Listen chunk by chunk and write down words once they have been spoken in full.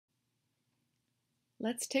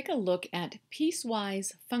Let's take a look at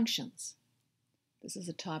piecewise functions. This is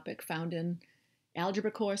a topic found in algebra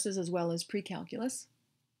courses as well as pre-calculus.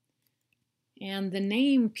 And the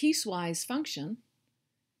name piecewise function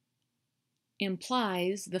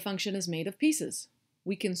implies the function is made of pieces.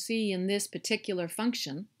 We can see in this particular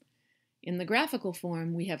function, in the graphical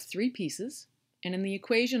form, we have 3 pieces, and in the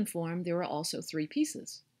equation form, there are also 3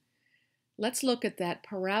 pieces. Let's look at that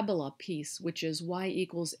parabola piece, which is y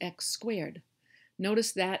equals x squared.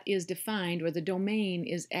 Notice that is defined, or the domain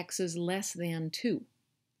is x is less than 2.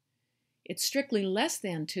 It's strictly less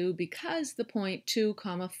than 2 because the point 2,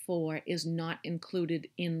 4 is not included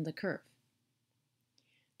in the curve.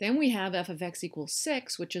 Then we have f of x equals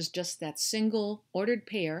 6, which is just that single ordered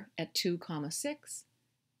pair at 2, 6.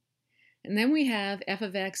 And then we have f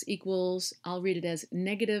of x equals, I'll read it as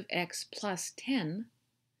negative x plus 10,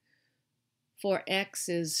 for x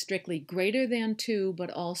is strictly greater than 2,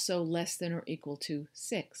 but also less than or equal to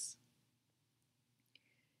 6.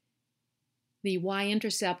 The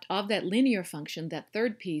y-intercept of that linear function, that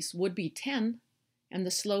third piece, would be 10, and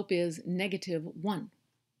the slope is negative 1.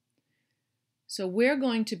 So we're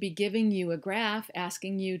going to be giving you a graph,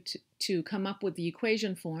 asking you to come up with the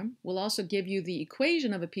equation form. We'll also give you the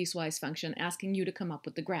equation of a piecewise function, asking you to come up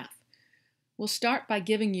with the graph. We'll start by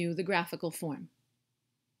giving you the graphical form.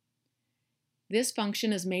 This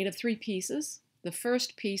function is made of 3 pieces. The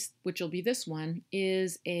first piece, which will be this one,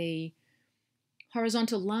 is a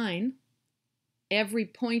horizontal line. Every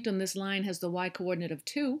point on this line has the y-coordinate of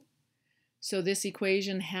 2. So this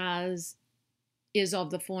equation is of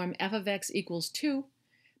the form f of x equals 2,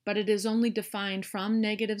 but it is only defined from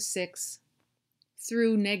negative 6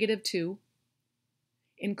 through negative 2,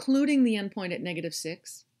 including the endpoint at negative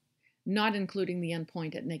 6, not including the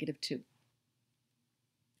endpoint at negative 2.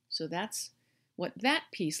 So that's what that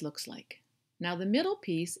piece looks like. Now the middle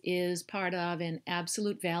piece is part of an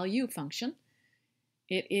absolute value function.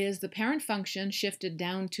 It is the parent function shifted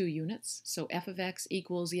down 2 units, so f of x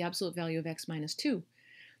equals the absolute value of x minus 2.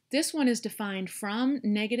 This one is defined from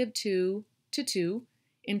negative 2 to 2,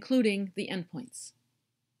 including the endpoints,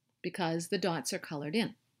 because the dots are colored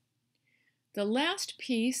in. The last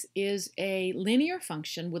piece is a linear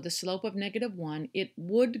function with a slope of negative 1. It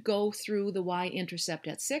would go through the y-intercept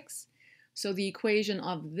at 6. So the equation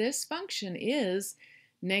of this function is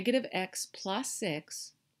negative x plus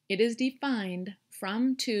 6. It is defined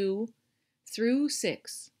from 2 through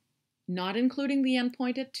 6, not including the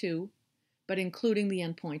endpoint at 2, but including the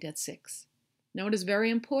endpoint at 6. Now it is very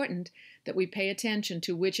important that we pay attention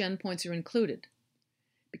to which endpoints are included,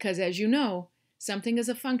 because as you know, something is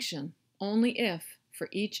a function only if for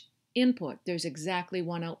each input there's exactly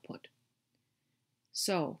one output.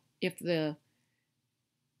 So if the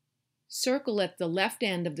circle at the left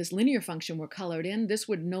end of this linear function were colored in, this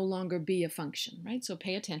would no longer be a function, right? So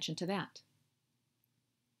pay attention to that.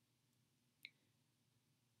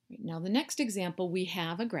 Now the next example, we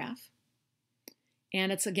have a graph,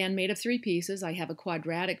 and it's again made of 3 pieces. I have a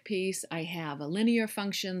quadratic piece, I have a linear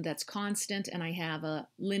function that's constant, and I have a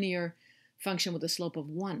linear function with a slope of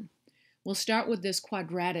 1. We'll start with this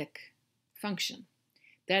quadratic function.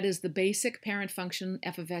 That is the basic parent function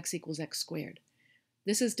f of x equals x squared.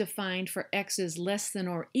 This is defined for x is less than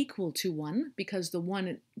or equal to 1 because the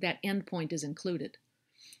 1, that endpoint is included.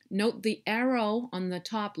 Note the arrow on the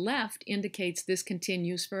top left indicates this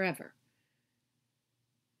continues forever.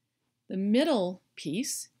 The middle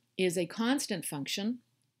piece is a constant function,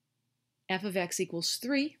 f of x equals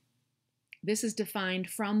 3. This is defined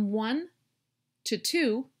from 1 to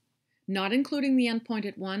 2, not including the endpoint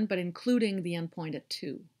at 1, but including the endpoint at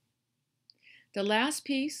 2. The last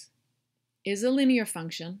piece is a linear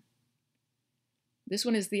function. This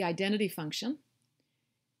one is the identity function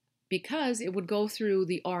because it would go through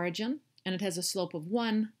the origin and it has a slope of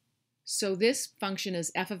 1. So this function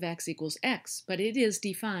is f of x equals x, but it is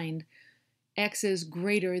defined x is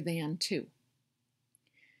greater than 2.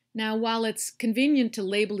 Now, while it's convenient to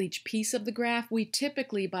label each piece of the graph, we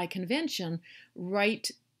typically, by convention, write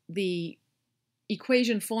the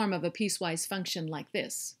equation form of a piecewise function like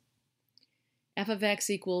this. F of x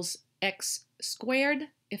equals x squared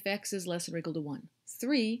if x is less than or equal to 1.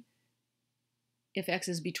 3 if x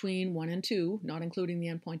is between 1 and 2, not including the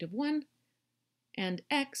endpoint of 1. And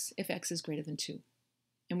x if x is greater than 2.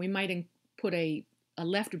 And we might put a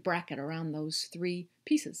left bracket around those 3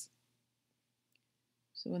 pieces.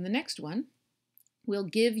 So in the next one, we'll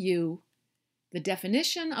give you the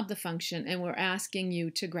definition of the function and we're asking you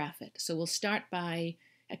to graph it. So we'll start by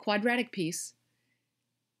a quadratic piece,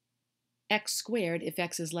 x squared if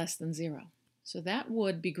x is less than 0. So that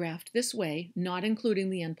would be graphed this way, not including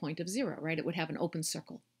the endpoint of 0, right? It would have an open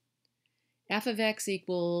circle. f of x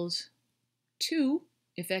equals 2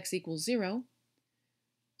 if x equals 0.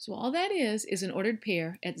 So all that is an ordered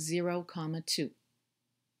pair at 0, 2.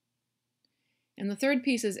 And the third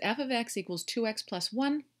piece is f of x equals 2x plus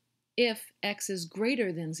 1 if x is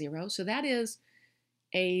greater than 0. So that is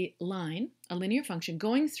a line, a linear function,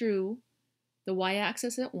 going through the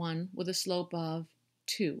y-axis at 1 with a slope of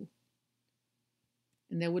 2.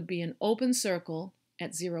 And there would be an open circle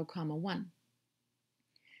at 0, 1.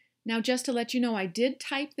 Now, just to let you know, I did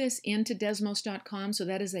type this into Desmos.com, so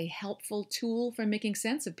that is a helpful tool for making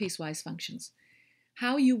sense of piecewise functions.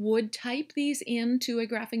 How you would type these into a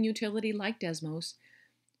graphing utility like Desmos,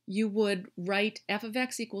 you would write f of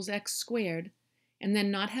x equals x squared, and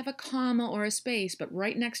then not have a comma or a space, but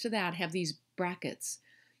right next to that have these brackets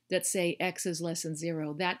that say x is less than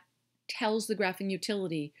 0. That tells the graphing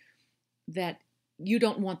utility that you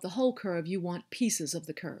don't want the whole curve, you want pieces of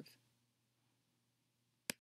the curve.